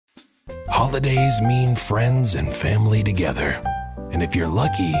Holidays mean friends and family together. And if you're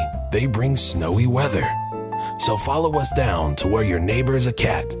lucky, they bring snowy weather. So follow us down to where your neighbor's a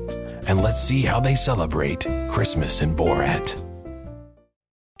cat, and let's see how they celebrate Christmas in Borat.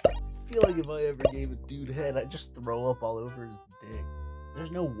 I feel like if I ever gave a dude head, I'd just throw up all over his dick. There's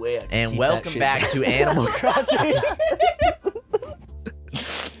no way I could And keep welcome that shit back to Animal Crossing.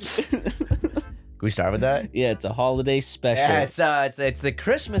 Can we start with that? Yeah, it's a holiday special. Yeah, it's the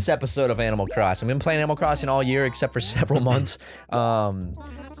Christmas episode of Animal Crossing. We've been playing Animal Crossing all year except for several months.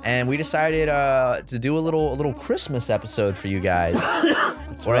 And we decided to do a little Christmas episode for you guys.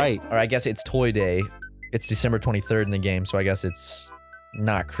 That's right. Or I guess it's Toy Day. It's December 23rd in the game, so I guess it's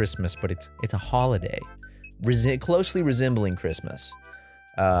not Christmas, but it's a holiday. Closely resembling Christmas.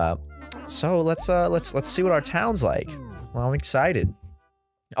 So let's see what our town's like. Well, I'm excited.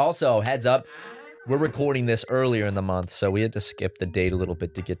 Also, heads up, we're recording this earlier in the month, so we had to skip the date a little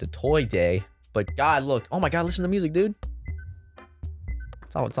bit to get to Toy Day. But God, look! Oh my God, listen to the music, dude.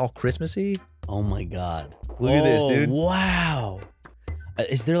 It's all Christmassy. Oh my God! Look at this, dude. Wow!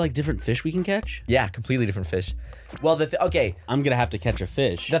 Is there like different fish we can catch? Yeah, completely different fish. Well, okay. I'm gonna have to catch a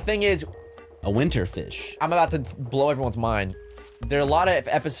fish. The thing is, a winter fish. I'm about to blow everyone's mind. There are a lot of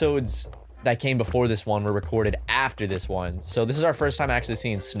episodes that came before this one were recorded after this one. So this is our first time actually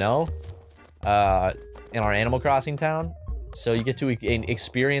seeing snow in our Animal Crossing town. So you get to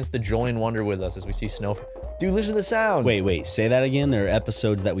experience the joy and wonder with us as we see snow. Dude, listen to the sound. Wait, say that again. There are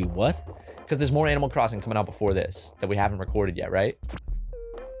episodes that we what? Because there's more Animal Crossing coming out before this that we haven't recorded yet, right?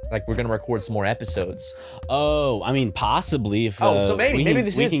 Like, we're gonna record some more episodes. Oh, I mean, possibly if. So maybe we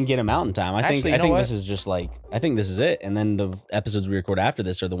this can get them out in time. I think this is just like I think this is it, and then the episodes we record after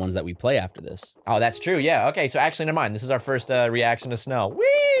this are the ones that we play after this. Oh, that's true. Yeah. Okay. So actually, never mind. This is our first reaction to snow.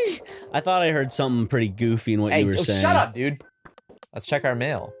 Whee! I thought I heard something pretty goofy in what you were saying. Shut up, dude. Let's check our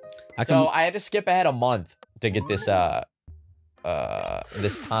mail. So I had to skip ahead a month to get this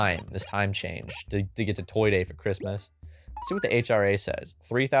this time change to get to Toy Day for Christmas. Let's see what the HRA says.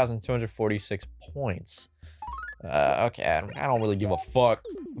 3,246 points. Okay, I don't really give a fuck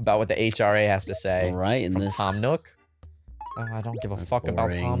about what the HRA has to say. Right, in From this Tom Nook. Oh, I don't give a fuck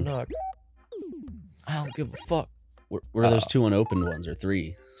about Tom Nook. I don't give a fuck. Were those two unopened ones or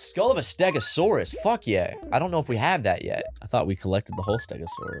three? Skull of a Stegosaurus. Fuck yeah. I don't know if we have that yet. I thought we collected the whole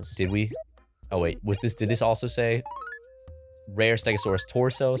Stegosaurus. Did we? Oh wait, did this also say rare Stegosaurus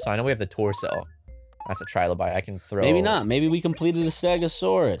torso? So I know we have the torso. That's a trilobite. I can throw. Maybe not. Maybe we completed a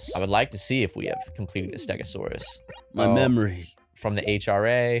Stegosaurus. I would like to see if we have completed a Stegosaurus. My memory. From the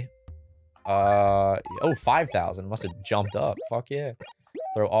HRA. Oh, 5,000. Must have jumped up. Fuck yeah.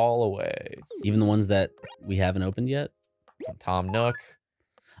 Throw all away. Even the ones that we haven't opened yet? From Tom Nook.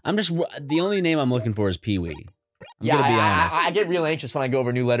 The only name I'm looking for is Pee-wee. Yeah, I get real anxious when I go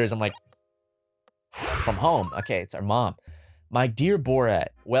over new letters. I'm like, from home. Okay, it's our mom. My dear Borat,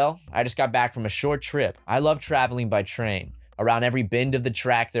 well, I just got back from a short trip. I love traveling by train. Around every bend of the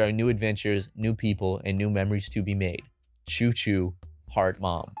track, there are new adventures, new people, and new memories to be made. Choo-choo, heart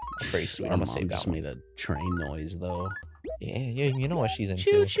mom. That's very sweet. I'm gonna say that just made a train noise, though. Yeah, you know what she's into.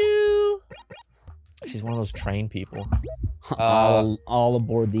 Choo-choo! She's one of those train people. All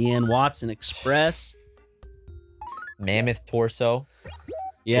aboard the Ann Watson Express. Mammoth torso.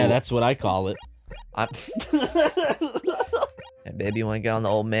 Yeah, that's what I call it. Hey, baby, you want to get on the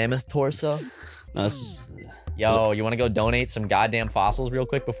old mammoth torso? No, Yo, you want to go donate some goddamn fossils real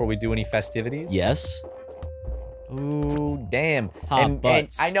quick before we do any festivities? Yes. Ooh, damn. And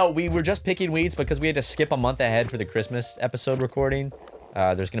I know, we were just picking weeds because we had to skip a month ahead for the Christmas episode recording.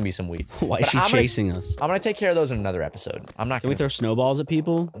 There's going to be some weeds. Why is she chasing us? I'm going to take care of those in another episode. I'm not Can we throw snowballs at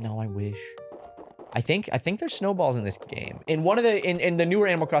people? No, I wish. I think there's snowballs in this game. In one of the in the newer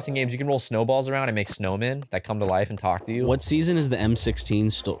Animal Crossing games, you can roll snowballs around and make snowmen that come to life and talk to you. What season is the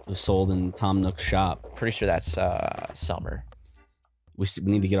M16 sold in Tom Nook's shop? Pretty sure that's summer. We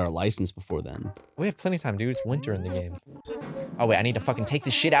need to get our license before then. We have plenty of time, dude. It's winter in the game. Oh wait, I need to fucking take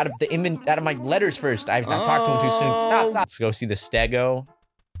this shit out of my letters first. I talked to him too soon. Stop. Let's go see the Stego.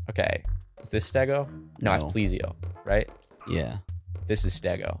 Okay, is this Stego? No, it's Plesio, right? Yeah. This is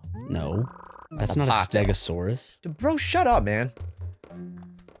Stego. No. That's not a Stegosaurus. Dude, bro, shut up, man.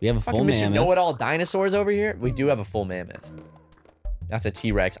 We have a full mammoth. You know-it-all dinosaurs over here? We do have a full mammoth. That's a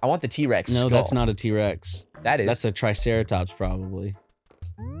T-Rex. I want the T-Rex skull. No, that's not a T-Rex. That is. That's a Triceratops, probably.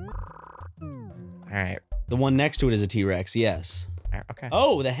 All right. The one next to it is a T-Rex, yes. Okay.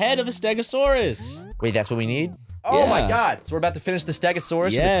 Oh, the head of a Stegosaurus. Wait, that's what we need? Oh my God. So we're about to finish the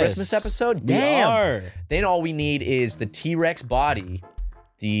Stegosaurus in the Christmas episode? Damn. We are. Then all we need is the T-Rex body,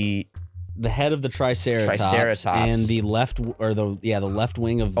 the the head of the Triceratops, and the left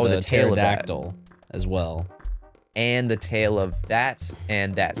wing of the pterodactyl as well, and the tail of that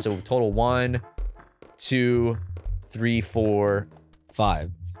and that. So total 1, 2, 3, 4,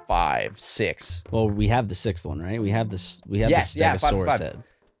 5. 5, 6. Well, we have the 6th one, right? We have this. We have the Stegosaurus head.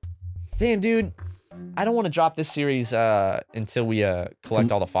 Damn, dude. I don't want to drop this series until we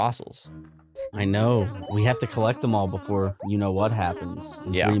collect all the fossils. I know. We have to collect them all before you know what happens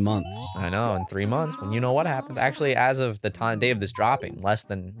in 3 months. I know, in 3 months, when you know what happens. Actually, as of the day of this dropping, less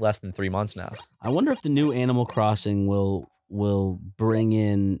than 3 months now. I wonder if the new Animal Crossing will bring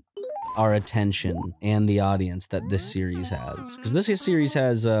in our attention and the audience that this series has, because this series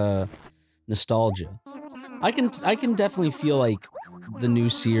has nostalgia. I can definitely feel like the new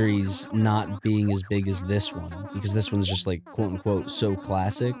series not being as big as this one, because this one's just like quote unquote so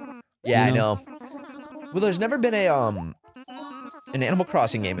classic. Yeah, you know? I know. Well, there's never been an Animal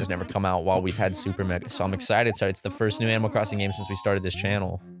Crossing game has never come out while we've had SuperMega, so I'm excited. So it's the first new Animal Crossing game since we started this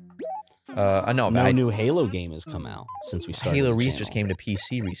channel. I know. No new Halo game has come out since we started. Halo Reach just came to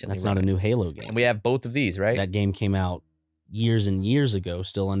PC recently. That's not a new Halo game. And we have both of these, right? That game came out years and years ago,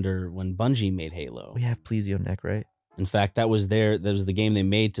 still under when Bungie made Halo. We have Plesio Neck, right? In fact, that was the game they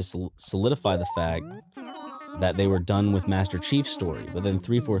made to solidify the fact that they were done with Master Chief's story. But then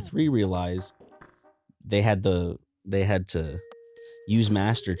 343 realized they had to use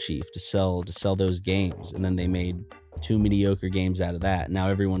Master Chief to sell those games, and then they made 2 mediocre games out of that. Now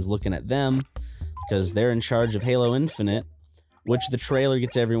everyone's looking at them because they're in charge of Halo Infinite, which the trailer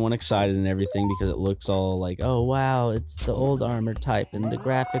gets everyone excited and everything because it looks all like, oh wow, it's the old armor type and the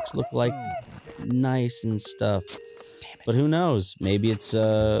graphics look like nice and stuff. But who knows? Maybe it's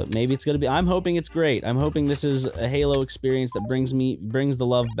gonna be. I'm hoping it's great. I'm hoping this is a Halo experience that brings the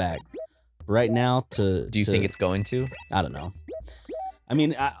love back. Right now, do you think it's going to? I don't know. I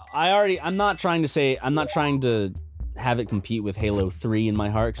mean, I'm not trying to have it compete with Halo 3 in my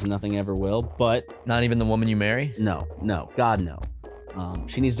heart, because nothing ever will. But not even the woman you marry? No, God no.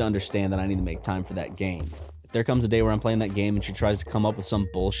 She needs to understand that I need to make time for that game. If there comes a day where I'm playing that game and she tries to come up with some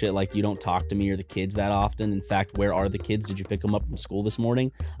bullshit like you don't talk to me or the kids that often. In fact, where are the kids? Did you pick them up from school this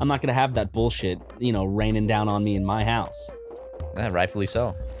morning? I'm not gonna have that bullshit, raining down on me in my house. Yeah, rightfully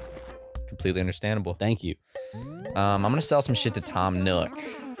so. Completely understandable. Thank you. I'm gonna sell some shit to Tom Nook.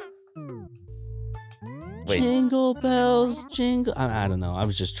 Wait. Jingle bells, jingle. I don't know. I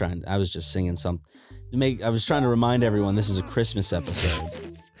was just singing something. I was trying to remind everyone this is a Christmas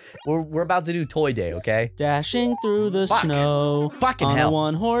episode. We're about to do Toy Day, okay? Dashing through the snow. Fucking on hell. a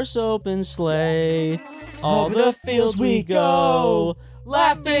one-horse open sleigh. All the fields we go.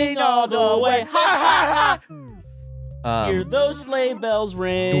 Laughing all the way. Ha ha ha! Hear those sleigh bells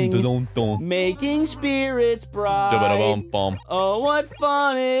ring. Dun, dun, dun, dun. Making spirits bright. Dum, bum. Oh, what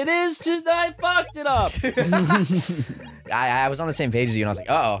fun it is to... I fucked it up. I was on the same page as you, and I was like,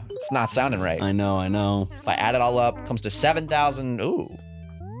 uh-oh, it's not sounding right. I know. If I add it all up, it comes to 7,000. Ooh.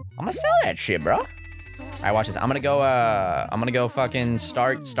 I'm gonna sell that shit, bro. All right, watch this. I'm gonna go fucking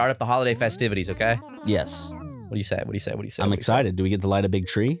start up the holiday festivities, okay? Yes. What do you say? I'm excited. Do we get to light a big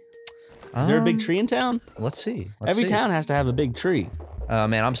tree? Is there a big tree in town? Let's see. Every town has to have a big tree.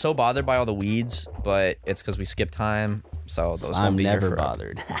 Man, I'm so bothered by all the weeds, but it's because we skipped time, so those won't be here I'm never forever.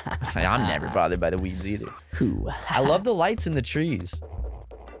 bothered. I'm never bothered by the weeds either. Who? I love the lights in the trees.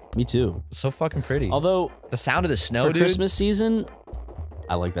 Me too. So fucking pretty. Although the sound of the snow, for dude. Christmas season,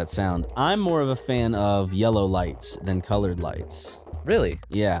 I like that sound. I'm more of a fan of yellow lights than colored lights. Really?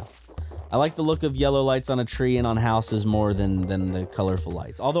 Yeah. I like the look of yellow lights on a tree and on houses more than the colorful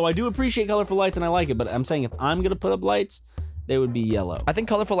lights. Although I do appreciate colorful lights and I like it, but I'm saying if I'm gonna put up lights, they would be yellow. I think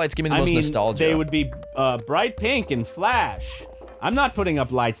colorful lights give me the most nostalgia. They would be bright pink and flash. I'm not putting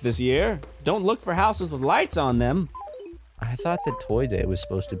up lights this year. Don't look for houses with lights on them. I thought that Toy Day was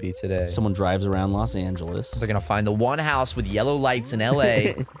supposed to be today. Someone drives around Los Angeles. They're gonna find the one house with yellow lights in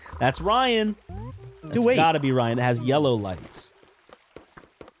LA. That's Ryan. It's gotta be Ryan. It has yellow lights.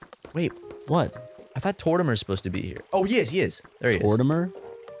 Wait. What? I thought Tortimer's supposed to be here. Oh, he is. There he is. Tortimer?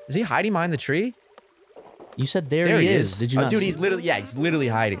 Is he hiding behind the tree? You said there he is. Did you not dude, see? he's literally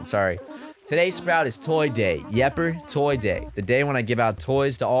hiding. Sorry. Today's Sprout is Toy Day. Yepper, Toy Day. The day when I give out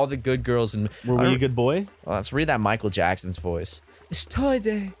toys to all the good girls and... Were we a good boy? Well, let's read that Michael Jackson's voice. It's Toy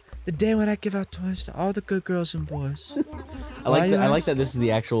Day. The day when I give out toys to all the good girls and boys. I like that this is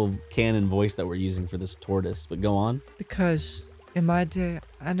the actual canon voice that we're using for this tortoise, but go on. Because in my day,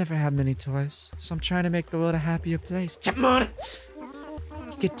 I never had many toys, so I'm trying to make the world a happier place. Come on!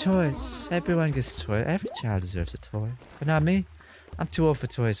 You get toys. Everyone gets toys. Every child deserves a toy. But not me. I'm too old for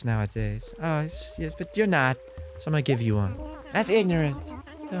toys nowadays. Oh, but you're not, so I'm gonna give you one. That's ignorant.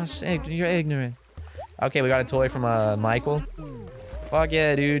 You're ignorant. Okay, we got a toy from Michael. Fuck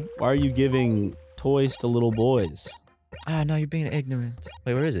yeah, dude. Why are you giving toys to little boys? Ah, no, you're being ignorant.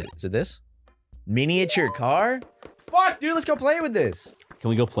 Wait, where is it? Is it this? Miniature car? Fuck, dude, let's go play with this. Can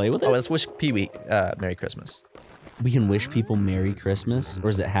we go play with it? Oh, let's wish Pee-wee Merry Christmas. We can wish people Merry Christmas, or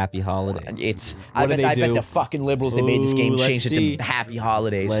is it Happy Holidays? It's. What do I they bet do? the fucking liberals that made this game Ooh, changed let's it see. to Happy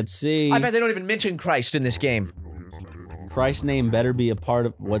Holidays. Let's see. I bet they don't even mention Christ in this game. Christ's name better be a part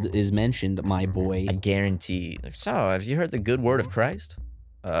of what is mentioned, my boy. I guarantee. So, have you heard the good word of Christ?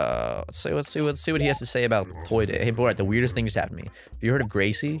 Let's see what he has to say about Toy Day. Hey, Borat, the weirdest thing just happened to me. Have you heard of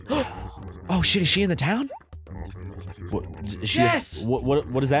Gracie? Oh shit, is she in the town? Yes!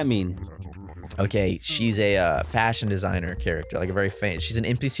 What does that mean? Okay, she's a fashion designer character, like a very famous. She's an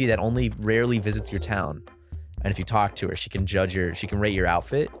NPC that only rarely visits your town, and if you talk to her, she can rate your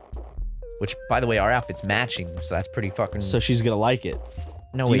outfit. Which, by the way, our outfit's matching, so that's pretty fucking. So she's gonna like it.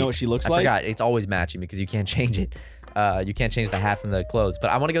 No, Do wait, you know what she looks I like? forgot. It's always matching because you can't change it. You can't change the hat from the clothes. But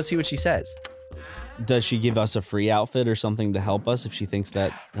I want to go see what she says. Does she give us a free outfit or something to help us if she thinks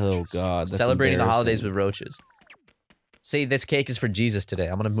that? Oh God, that's Celebrating the holidays embarrassing. with roaches. Say this cake is for Jesus today.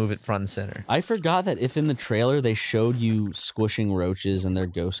 I'm gonna move it front and center. I forgot that if in the trailer they showed you squishing roaches and their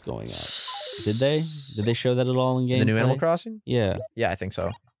ghosts going up. Did they? Did they show that at all in game? The new Animal Crossing? Yeah. Yeah, I think so.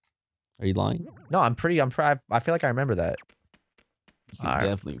 Are you lying? No, I feel like I remember that. You can Alright.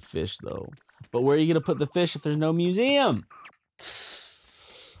 definitely fish though. But where are you gonna put the fish if there's no museum?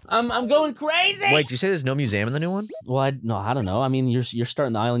 I'm going crazy. Wait, did you say there's no museum in the new one? Well, I don't know. I mean, you're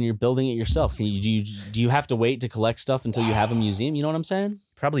starting the island. You're building it yourself. Do you have to wait to collect stuff until you have a museum? You know what I'm saying?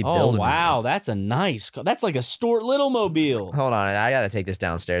 Probably Oh build a wow, that's a nice. That's like a Stuart Little mobile. museum. Hold on, I gotta take this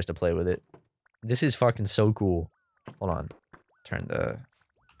downstairs to play with it. This is fucking so cool. Hold on. Turn the.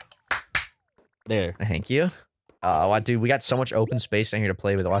 There. Thank you. Dude, we got so much open space down here to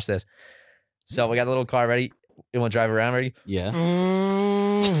play with. Watch this. So we got the little car ready. You want to drive around? Ready? Yeah.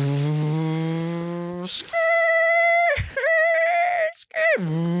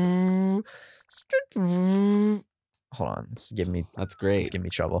 Hold on, it's giving me That's great.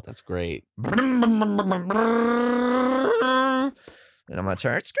 trouble. That's great. And I'm gonna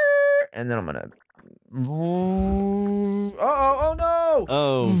turn, and then I'm gonna. Oh no!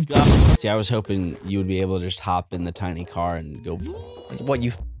 Oh God. See, I was hoping you would be able to just hop in the tiny car and go. What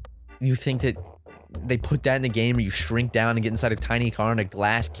you think that they put that in the game where you shrink down and get inside a tiny car in a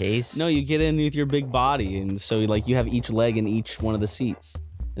glass case? No, you get in with your big body, and so like you have each leg in each one of the seats, and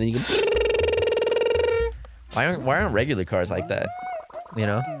then you go. Why aren't regular cars like that? You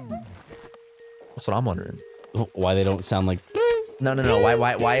know? That's what I'm wondering. Why they don't sound like. No.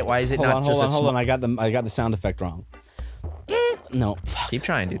 Why is it Hold not on, just hold on. a I got the sound effect wrong. No. Fuck. Keep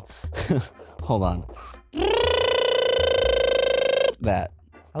trying, dude. Hold on. That.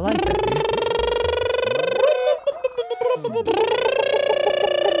 I like that, dude.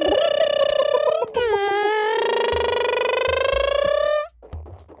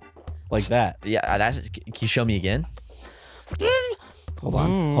 Like that. Yeah, that's. Can you show me again? Hold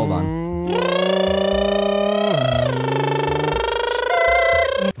on. Hold on.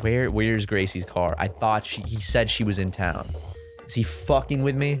 Where's Gracie's car? I thought he said she was in town. Is he fucking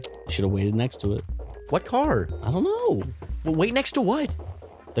with me? Should have waited next to it. What car? I don't know. Well, wait next to what?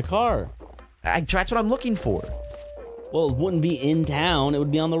 The car. That's what I'm looking for. Well, it wouldn't be in town. It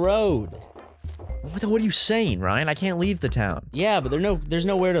would be on the road. What are you saying, Ryan? I can't leave the town. Yeah, but there's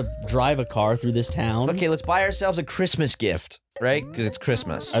nowhere to drive a car through this town. Okay, let's buy ourselves a Christmas gift, right? Because it's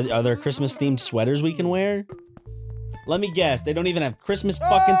Christmas. Are there Christmas themed sweaters we can wear? Let me guess. They don't even have Christmas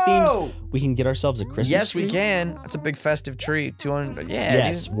fucking themes. We can get ourselves a Christmas Yes, tree? we can. That's a big festive tree. 200. Yeah.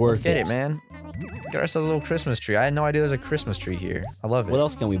 Yes, dude. worth Let's get it. it, man. Get ourselves a little Christmas tree. I had no idea there's a Christmas tree here. I love it. What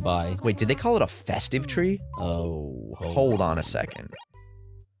else can we buy? Wait, did they call it a festive tree? Oh, Hold on a second.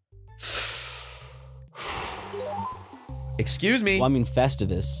 Excuse me. Well, I mean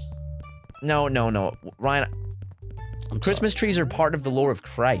Festivus. No. Ryan, Christmas trees are part of the lore of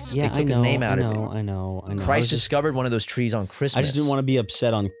Christ. Yeah, they took his name out of it. I know. Christ discovered one of those trees on Christmas. I just didn't want to be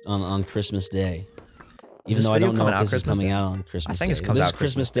upset on Christmas Day. Even this though I video don't know coming if out this is Christmas coming Day? out on Christmas Day. I think this comes This out is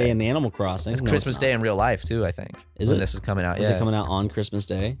Christmas Christmas Day Day. in Animal Crossing. It's No, Christmas not. Day in real life too, I think. Is when it? this is coming out? Is yeah. it coming out on Christmas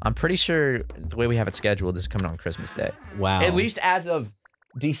Day? I'm pretty sure the way we have it scheduled, this is coming on Christmas Day. Wow. At least as of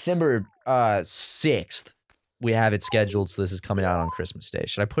December 6th, we have it scheduled, so this is coming out on Christmas Day.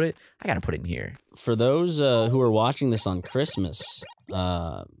 Should I put it? I gotta put it in here. For those who are watching this on Christmas,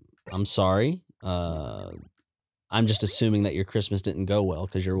 I'm sorry. I'm just assuming that your Christmas didn't go well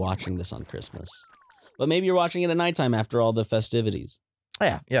because you're watching this on Christmas. But maybe you're watching it at nighttime after all the festivities. Oh,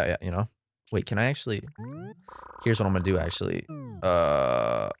 yeah, you know. Wait, can I actually? Here's what I'm gonna do. Actually,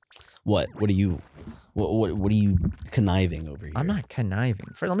 What? What are you? What are you conniving over here? I'm not conniving.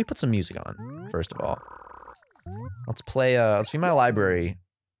 First, let me put some music on. First of all, let's play. Let's be my library.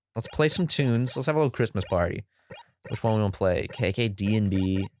 Let's play some tunes. Let's have a little Christmas party. Which one we want to play? KK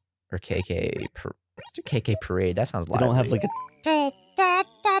D&B or KK? Let's do KK Parade. That sounds They lively. don't have like a.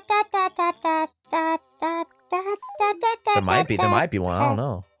 There might be. There might be one. I don't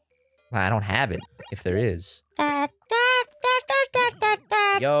know. I don't have it. If there is.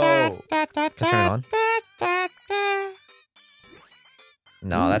 Yo. Let's turn it on.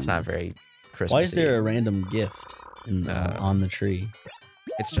 No, that's not very Christmassy. Why is there a random gift on the tree?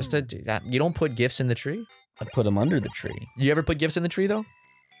 It's just you don't put gifts in the tree? I put them under the tree. You ever put gifts in the tree though?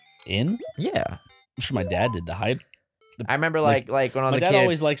 In? Yeah. I'm sure my dad did to hide. I remember like when I was a kid. My dad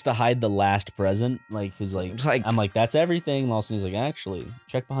always likes to hide the last present. Like he's like, It's like- I'm like, that's everything. And all of a sudden he's like, actually,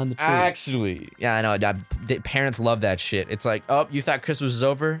 check behind the tree. Actually, yeah, I know. Parents love that shit. It's like, oh, you thought Christmas was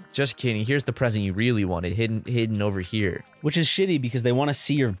over? Just kidding. Here's the present you really wanted, hidden over here. Which is shitty because they want to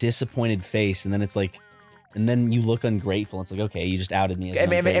see your disappointed face, and then it's like, and then you look ungrateful. It's like, okay, you just outed me as an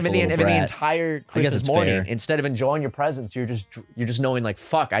ungrateful little the brat. entire I guess Christmas it's morning, fair. instead of enjoying your presents, you're just knowing like,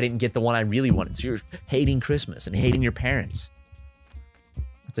 fuck, I didn't get the one I really wanted. So you're hating Christmas and hating your parents.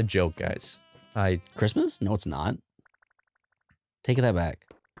 That's a joke, guys. Christmas? No, it's not. Take that back.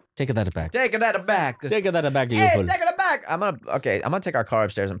 Take that back. Take that back. Take that back. Hey, take it back. I'm gonna take our car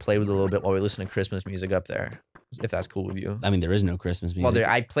upstairs and play with it a little bit while we listen to Christmas music up there, if that's cool with you. I mean, there is no Christmas music.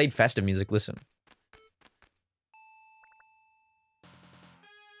 Well, I played festive music. Listen.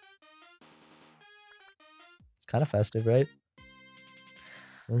 It's kind of festive, right?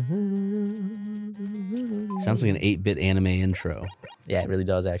 Sounds like an 8-bit anime intro. Yeah, it really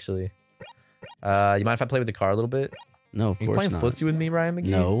does, actually. You mind if I play with the car a little bit? No, of Are you course playing not. footsie with me, Ryan McGee?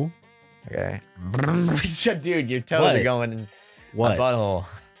 No. Okay. Dude, your toes What? are going in What? my butthole.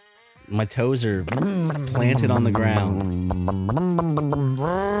 My toes are planted on the ground.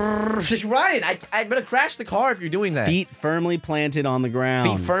 Ryan, I'm gonna crash the car if you're doing that. Feet firmly planted on the ground.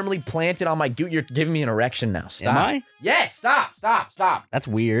 Feet firmly planted on my goot. You're giving me an erection now. Stop. Am I? Yes, stop. That's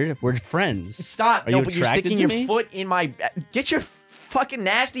weird. We're friends. Stop. Are No, you but you're attracted sticking to your me? foot in my... Get your fucking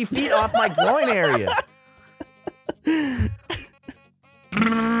nasty feet off my groin area.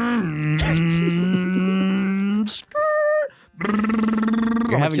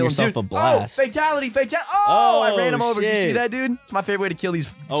 You're having yourself a blast. Oh, fatality. Oh, I ran him over. Did you see shit. that, dude? It's my favorite way to kill these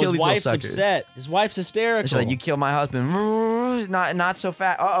Oh, kill his these wife's little suckers. upset. His wife's hysterical. She's like, you killed my husband. Not so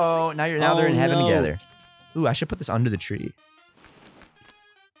fast. Uh-oh. Now they're in heaven no. together. Ooh, I should put this under the tree.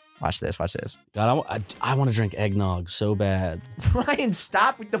 Watch this. God, I want to drink eggnog so bad. Ryan,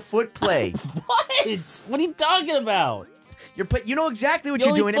 stop with the foot play. What? What are you talking about? You know exactly what The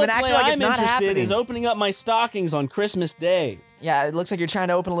you're only doing, and foot acting play like it's I'm not interested happening. is opening up my stockings on Christmas Day. Yeah, it looks like you're trying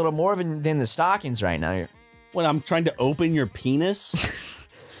to open a little more than the stockings right now. When I'm trying to open your penis?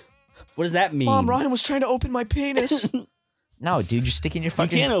 What does that mean? Mom, Ryan was trying to open my penis. No, dude, you're sticking your You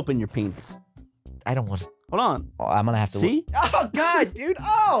fucking... can't open your penis. I don't want to... Hold on. Oh, I'm gonna have to... See? Oh, God, dude.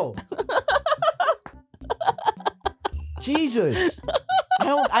 Oh! Jesus.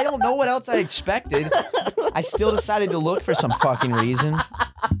 I don't know what else I expected. I still decided to look for some fucking reason.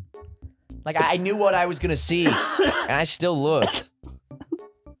 Like, I knew what I was gonna see, and I still looked.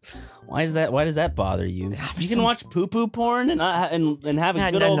 Why does that bother you? You can watch poo-poo porn and have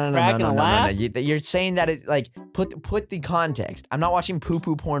a good old crack and a laugh? You're saying that it's like, put the context. I'm not watching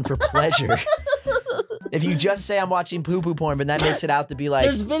poo-poo porn for pleasure. If you just say I'm watching poo-poo porn, but that makes it out to be like...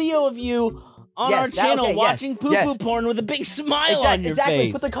 There's video of you on our channel watching poo-poo porn with a big smile on your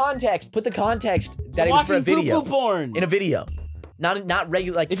face. Put the context that it was for Watching a video. poo-poo porn. In a video. Not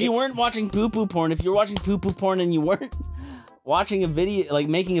regular, like... If you weren't watching poo-poo porn, if you were watching poo-poo porn and you weren't watching a video, like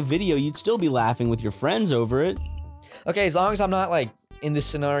making a video, you'd still be laughing with your friends over it. Okay, as long as I'm not, like, in this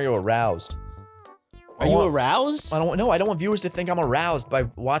scenario aroused. Are you aroused? I don't want viewers to think I'm aroused by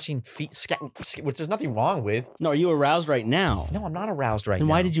watching feet, which there's nothing wrong with. No, are you aroused right now? No, I'm not aroused right now. Then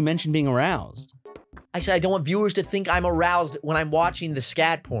why did you mention being aroused? I said I don't want viewers to think I'm aroused when I'm watching the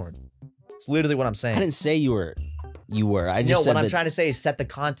scat porn. It's literally what I'm saying. I didn't say you were. I just No, said what I'm that- trying to say is set the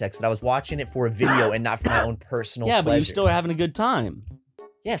context that I was watching it for a video and not for my own personal Yeah, pleasure. but you still were having a good time.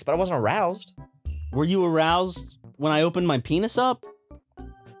 Yes, but I wasn't aroused. Were you aroused when I opened my penis up?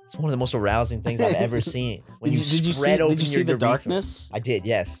 It's one of the most arousing things I've ever seen. When Did you see the urethra. darkness? I did,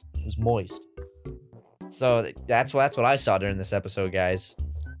 yes. It was moist. So that's what I saw during this episode, guys.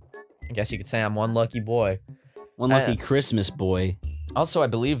 I guess you could say I'm one lucky boy. One lucky Christmas boy. Also, I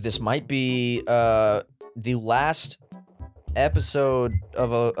believe this might be the last episode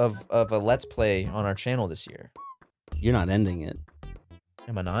of a Let's Play on our channel this year. You're not ending it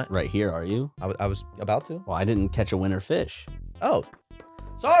Am I not? right here, are you? I was about to. Well, I didn't catch a winter fish. Oh,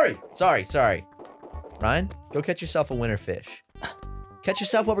 sorry. Ryan, go catch yourself a winter fish. Catch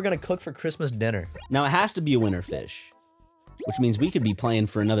yourself what we're gonna cook for Christmas dinner. Now, it has to be a winter fish, which means we could be playing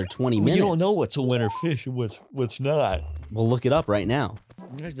for another 20 minutes. You don't know what's a winter fish and what's not. We'll look it up right now.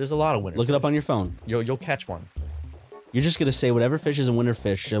 There's a lot of winter Look fish. it up on your phone. You'll catch one. You're just gonna say whatever fish is a winter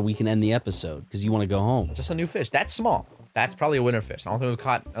fish so we can end the episode because you want to go home. Just a new fish. That's small. That's probably a winter fish. I don't think we've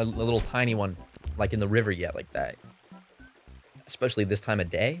caught a little tiny one like in the river yet like that. Especially this time of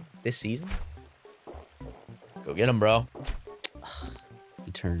day, this season. Go get him, bro.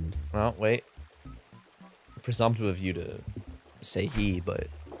 He turned. Oh, wait. Presumptive of you to say he, but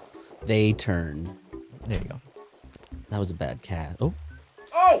They turned. there you go. That was a bad cat. Oh,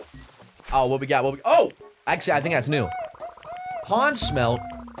 Oh! Oh, what we got? Oh! Actually, I think that's new. Pond smelt.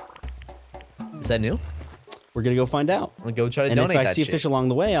 Is that new? we're gonna go find out. I'm gonna go try to And if donate I that see a shit. fish along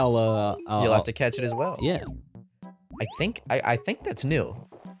the way, I'll You'll have to catch it as well. Yeah, I think that's new.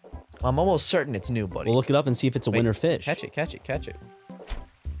 I'm almost certain it's new, buddy. we'll look it up and see if it's a Wait, winter fish. Catch it.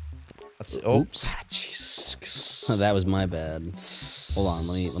 Let's see. Oh, Oops. jeez. That was my bad. Hold on,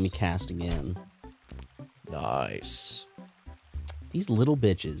 let me cast again. Nice. These little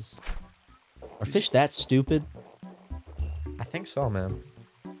bitches. Are fish that stupid? I think so, man.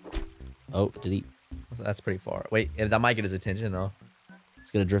 Oh, did he? That's pretty far. Wait, that might get his attention though.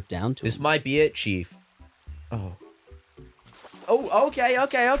 It's gonna drift down to This him. might be it, Chief. Oh. Oh,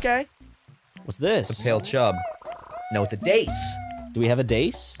 okay. What's this? It's a pale chub. No, it's a dace. Do we have a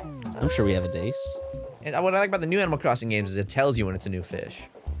dace? I'm sure we have a dace. And what I like about the new Animal Crossing games is it tells you when it's a new fish.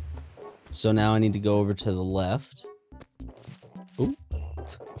 So now I need to go over to the left. Ooh,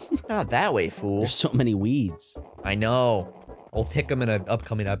 Not that way, fool. there's so many weeds. I know. I'll pick them in an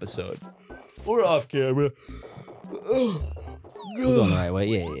upcoming episode. Or off camera. We're going the right way.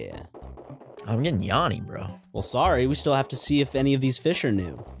 Yeah. I'm getting Yanni, bro. Well, sorry, we still have to see if any of these fish are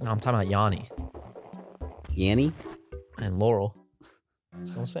new. No, I'm talking about Yanni Yanni? and Laurel. You know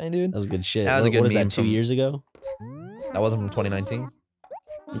what I'm saying, dude? That was good shit. That was a good what is meme that, 2 from- years ago? That wasn't from 2019?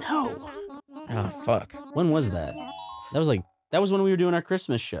 No. Ah, fuck. When was that? That was when we were doing our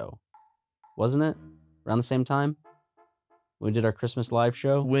Christmas show. Wasn't it? Around the same time? When we did our Christmas live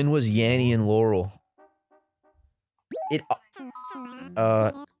show? When was Yanni and Laurel?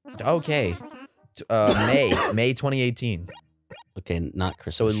 Okay. May 2018. Okay, not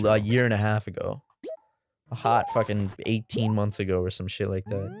Christmas. So a year and a half ago. A hot fucking 18 months ago or some shit like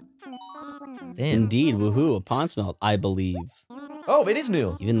that. Damn. Indeed, woohoo, a pond smelt, I believe. Oh, it is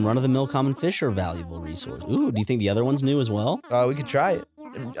new. Even run-of-the-mill common fish are a valuable resource. Ooh, do you think the other one's new as well? We could try it.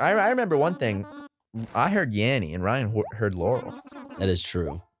 I remember one thing. I heard Yanni and Ryan heard Laurel. That is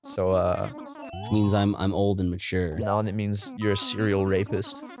true. So, Which means I'm old and mature. no, that means you're a serial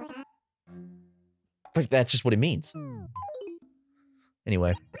rapist. But that's just what it means.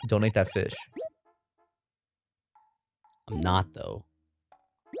 Anyway, donate that fish. I'm not, though.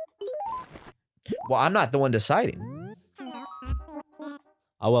 Well, I'm not the one deciding.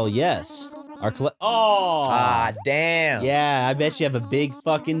 Oh, well, yes. Our Oh! Ah, damn. Yeah, I bet you have a big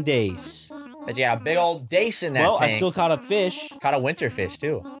fucking dace. But you got a big old dace in that Well, tank. I still caught a fish. Caught a winter fish,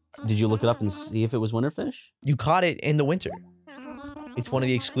 too. Did you look it up and see if it was winterfish? You caught it in the winter. It's one of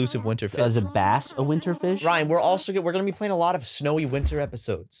the exclusive winter fish. Is a bass a winterfish? Ryan, we're gonna be playing a lot of snowy winter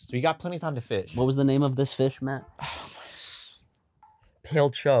episodes, so you got plenty of time to fish. What was the name of this fish, Matt?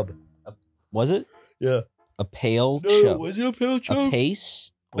 Pale chub. Was it? Yeah. A pale chub. was it a pale A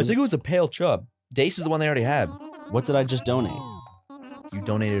pace? I think it was a pale chub. Dace is the one they already had. What did I just donate? You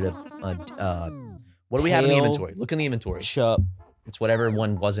donated a what do we have in the Pale inventory? Look in the inventory. Chub. It's whatever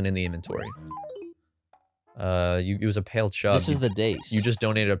one wasn't in the inventory. It was a pale chub. This is the dace. You just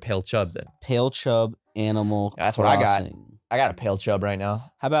donated a pale chub then. Pale chub animal That's what I got. crossing. I got a pale chub right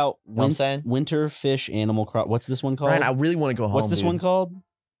now. How about what I'm saying? winter fish animal cross? What's this one called? Ryan, I really want to go home. What's this dude. one called?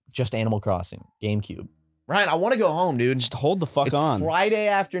 Just Animal Crossing. GameCube. Ryan, I want to go home, dude. Just hold the fuck It's on. Friday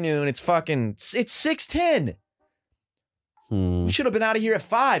afternoon. It's 6:10. We should have been out of here at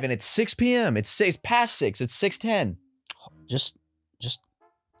 5, and it's 6 p.m. It's past 6. It's 6:10.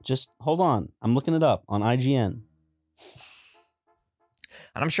 Just hold on. I'm looking it up on IGN.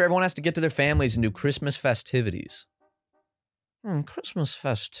 And I'm sure everyone has to get to their families and do Christmas festivities. Christmas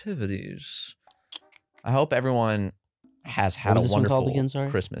festivities. I hope everyone has had What was a this one called wonderful again, sorry?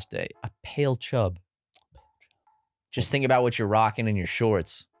 Christmas day. A pale chub. Just think about what you're rocking in your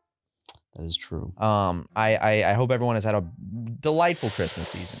shorts. That is true. I hope everyone has had a delightful Christmas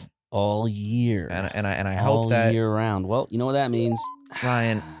season. all year. And I all hope that year round. Well, you know what that means.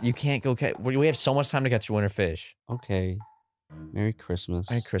 Ryan, you can't go catch. We have so much time to catch winter fish. Okay. Merry Christmas.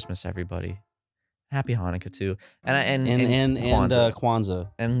 Merry Christmas, everybody. Happy Hanukkah too, and Kwanzaa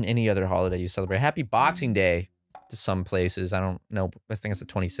and any other holiday you celebrate. Happy Boxing Day to some places. I don't know. I think it's the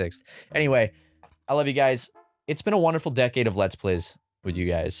 26th. Anyway, I love you guys. It's been a wonderful decade of Let's Plays with you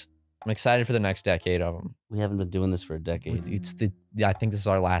guys. I'm excited for the next decade of them. We haven't been doing this for a decade. I think this is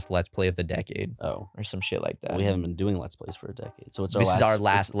our last Let's Play of the decade. Oh, or some shit like that. We haven't been doing Let's Plays for a decade, so this is our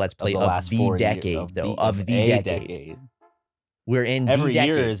last Let's Play of the decade, though. Of the decade. We're in the decade. Every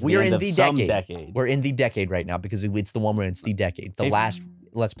year is the end of some decade. We're in the decade right now because it's the one where it's the decade. The last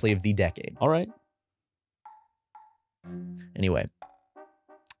Let's Play of the decade. All right. Anyway,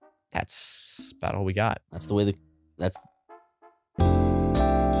 that's about all we got. That's the way that's